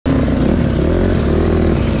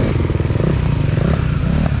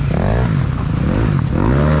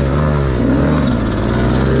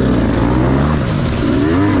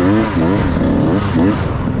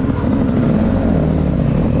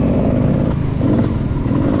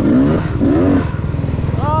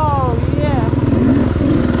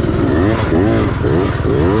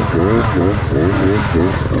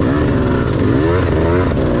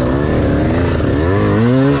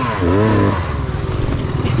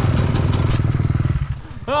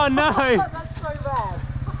Oh no! That's so bad.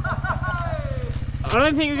 I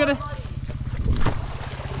don't think we're gonna.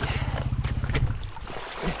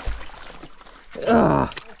 Ugh.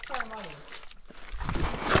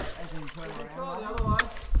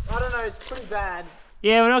 I don't know, it's pretty bad.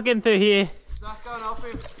 Yeah, we're not getting through here. Zach, go and help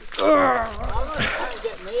him. I'm not trying to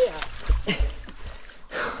get me out.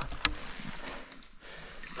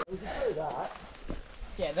 We can do that.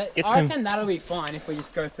 Yeah, I reckon that'll be fine if we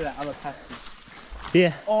just go through that other passage.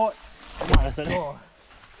 Yeah. Or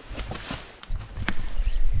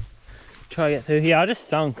try to get through here. I just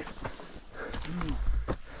sunk.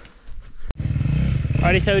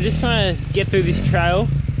 Alrighty, so we're just trying to get through this trail.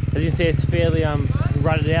 As you can see, it's fairly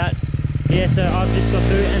rutted out. Yeah, so I've just got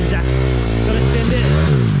through it and Zach's gonna send it.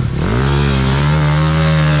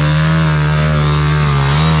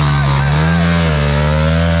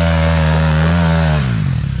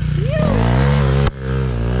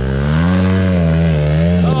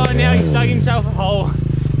 Oh, now he's dug himself a hole.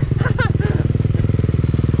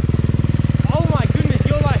 Oh my goodness,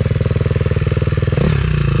 you're like...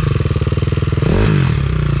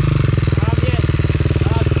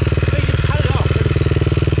 we just cut it off.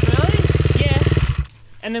 Really? Yeah.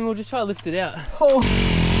 And then we'll just try to lift it out. oh.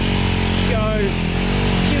 Go.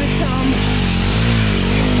 Give it some.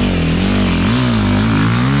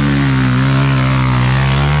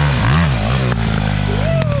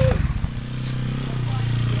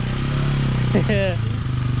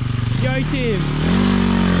 Go Tim!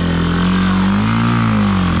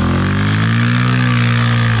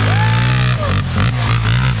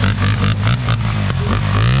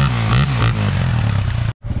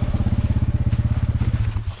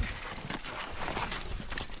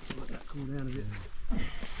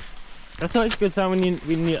 That's always a good sign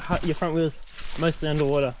when your front wheel's mostly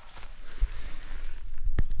underwater.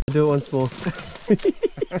 I'll do it once more.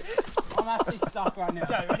 I'm actually stuck right now.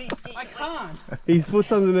 Go, ready? I can't. His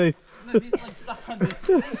foot's underneath. No, this like stuck underneath.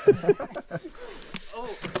 Oh,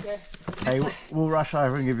 okay. Hey, we'll rush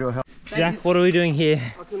over and give you a help. Jack, what are we doing here?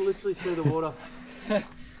 I can literally see the water.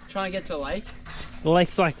 Trying to get to a lake. The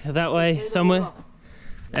lake's like that way somewhere,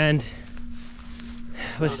 and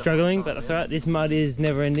we're struggling, but that's alright. This mud is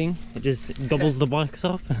never ending. It just gobbles the bikes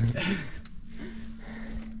off.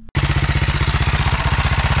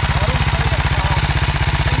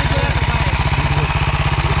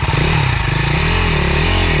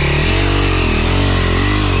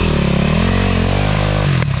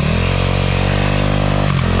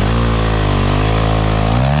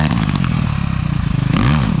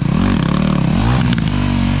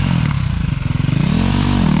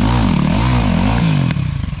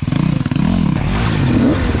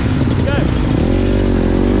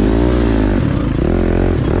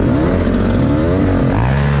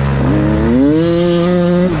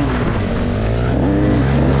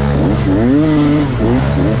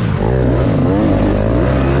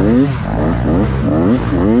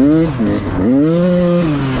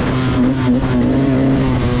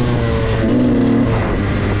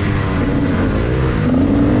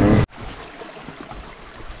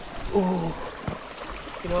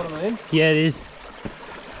 You know what I mean? Yeah, it is.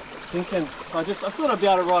 Thinking, I thought I'd be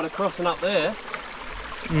able to ride across and up there.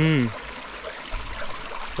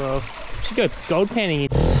 Well, should go gold panning.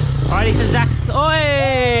 Alrighty, so Zach's.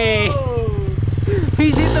 Oi! Oh.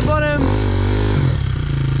 He's hit the bottom.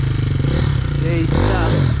 Yeah, he's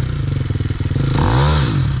stuck.